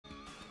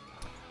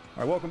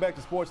All right, welcome back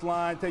to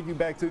Sportsline. Take you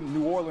back to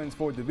New Orleans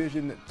for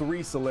Division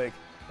III select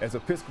as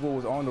Episcopal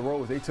was on the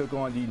road as they took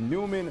on the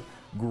Newman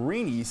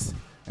Greenies.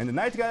 And the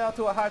Knights got out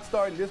to a hot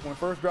start in this one.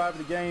 First drive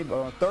of the game,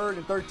 3rd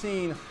and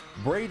 13.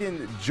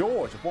 Braden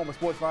George, a former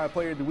Sportsline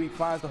Player of the Week,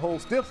 finds the hole,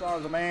 stiffs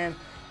arms a man,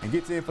 and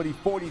gets in for the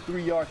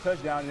 43-yard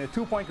touchdown. And the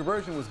two-point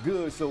conversion was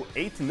good, so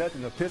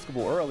 8-0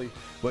 Episcopal early.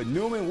 But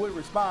Newman would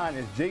respond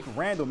as Jake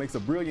Randall makes a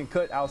brilliant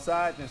cut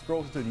outside and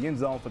strolls into the end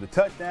zone for the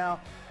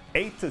touchdown.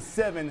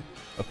 8-7,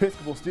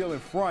 Episcopal still in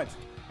front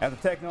after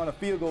tacking on a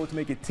field goal to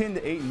make it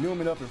 10-8.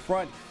 Newman up in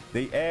front.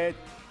 They add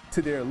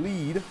to their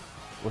lead.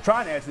 We're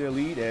trying to add to their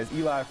lead as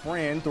Eli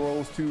Friend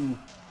throws to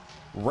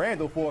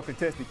Randall for a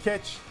contested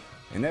catch,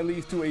 and that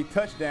leads to a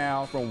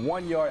touchdown from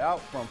 1 yard out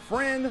from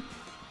Friend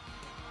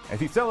as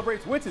he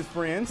celebrates with his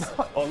friends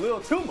a little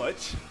too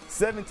much.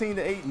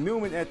 17-8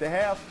 Newman at the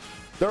half.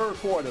 Third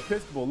quarter,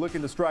 Episcopal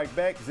looking to strike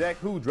back. Zach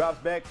Hu drops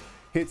back,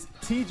 hits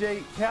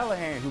TJ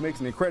Callahan, who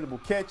makes an incredible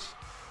catch.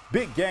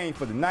 Big game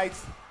for the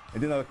Knights.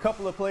 And then a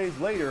couple of plays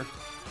later,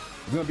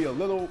 there's going to be a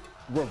little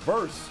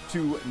reverse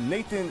to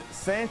Nathan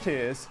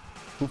Sanchez,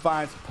 who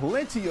finds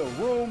plenty of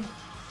room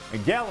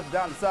and gallops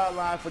down the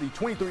sideline for the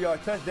 23-yard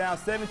touchdown.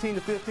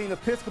 17-15,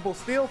 Episcopal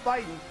still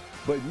fighting,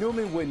 but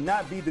Newman would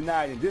not be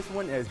denied in this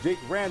one as Jake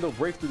Randall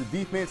breaks through the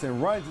defense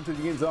and runs into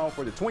the end zone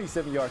for the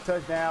 27-yard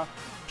touchdown.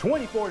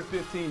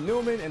 24-15,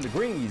 Newman and the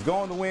Greenies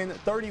going to win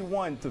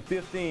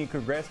 31-15.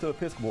 Congrats to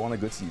Episcopal on a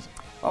good season.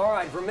 All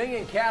right,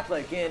 Vermilion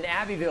Catholic in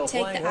Abbeville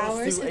playing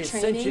host to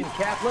Ascension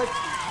Catholic.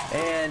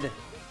 And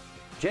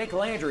Jake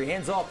Landry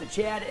hands off to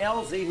Chad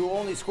Elzey, who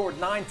only scored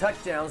 9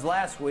 touchdowns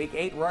last week,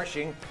 8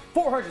 rushing,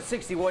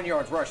 461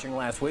 yards rushing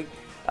last week.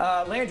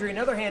 Landry,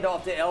 another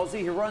handoff to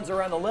Elzey, who runs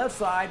around the left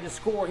side to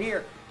score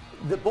here.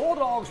 The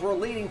Bulldogs were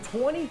leading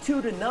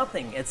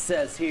 22-0, it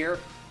says here.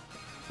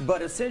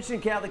 But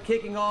Ascension Catholic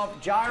kicking off.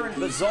 Jiron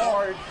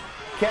Bazard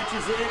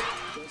catches it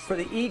for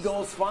the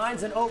Eagles,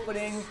 finds an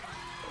opening.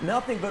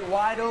 Nothing but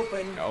wide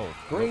open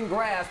green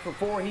grass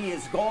before he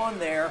is gone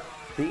there.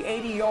 The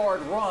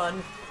 80-yard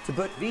run to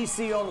put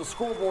VC on the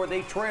scoreboard.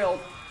 They trailed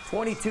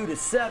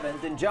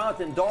 22-7. Then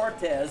Jonathan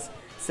D'Artes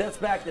sets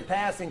back the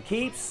pass and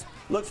keeps.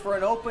 Looks for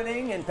an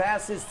opening and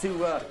passes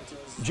to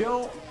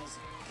Joe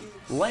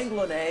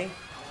Langlonet.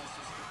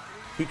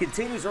 He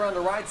continues around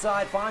the right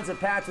side, finds a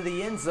path to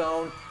the end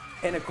zone.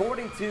 And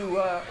according to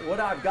what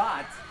I've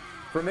got,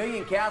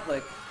 Vermilion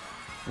Catholic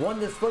won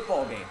this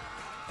football game.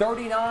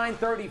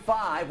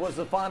 39-35 was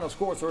the final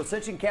score. So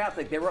Ascension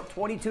Catholic, they were up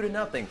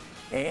 22-0,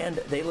 and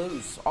they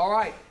lose. All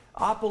right,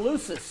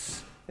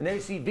 Opelousas and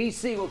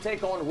VC will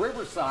take on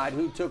Riverside,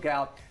 who took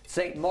out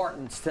St.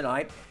 Martin's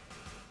tonight.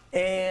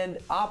 And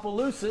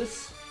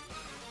Opelousas,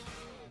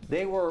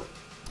 they were,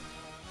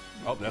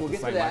 we'll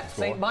get to that.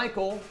 St.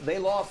 Michael, they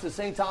lost to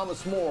St.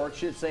 Thomas More. It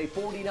should say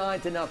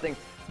 49-0,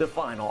 the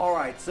final. All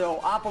right, so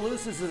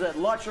Opelousas is at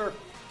Lutcher,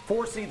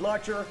 4-seed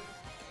Lutcher,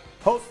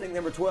 hosting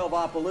number 12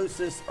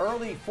 Opelousas.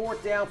 Early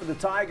 4th down for the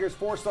Tigers.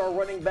 4-star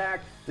running back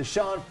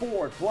Deshaun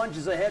Ford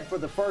plunges ahead for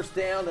the first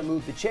down to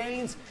move the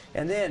chains,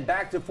 and then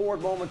back to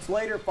Ford moments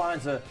later,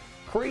 finds a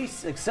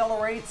crease,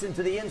 accelerates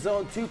into the end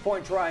zone.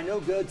 2-point try, no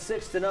good.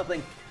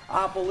 6-0.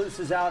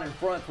 Opelousas out in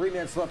front. 3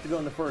 minutes left to go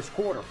in the first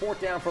quarter. 4th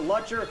down for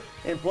Lutcher,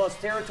 and plus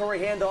territory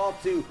handoff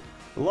to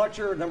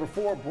Lutcher, number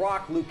 4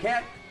 Brock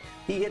Luquette.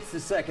 He hits the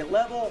second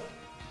level.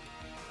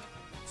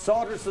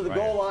 Saunders to the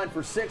goal line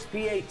for 6.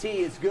 PAT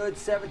is good.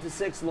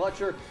 7-6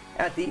 Lutcher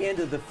at the end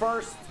of the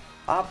first.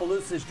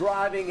 Opelousas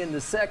driving in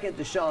the second.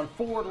 Deshaun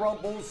Ford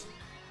rumbles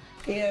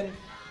in.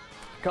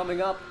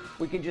 Coming up,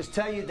 we can just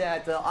tell you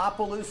that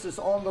Opelousas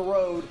on the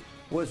road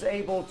was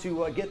able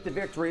to get the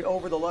victory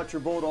over the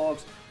Lutcher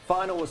Bulldogs.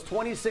 Final was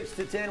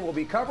 26-10. We'll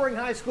be covering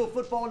high school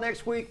football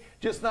next week.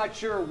 Just not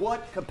sure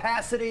what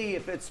capacity,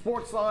 if it's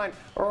Sportsline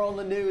or on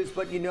the news,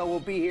 but you know we'll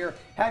be here.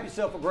 Have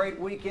yourself a great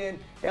weekend.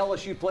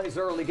 LSU plays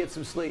early. Get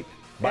some sleep.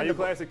 Buy your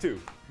classic,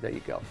 too. There you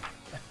go.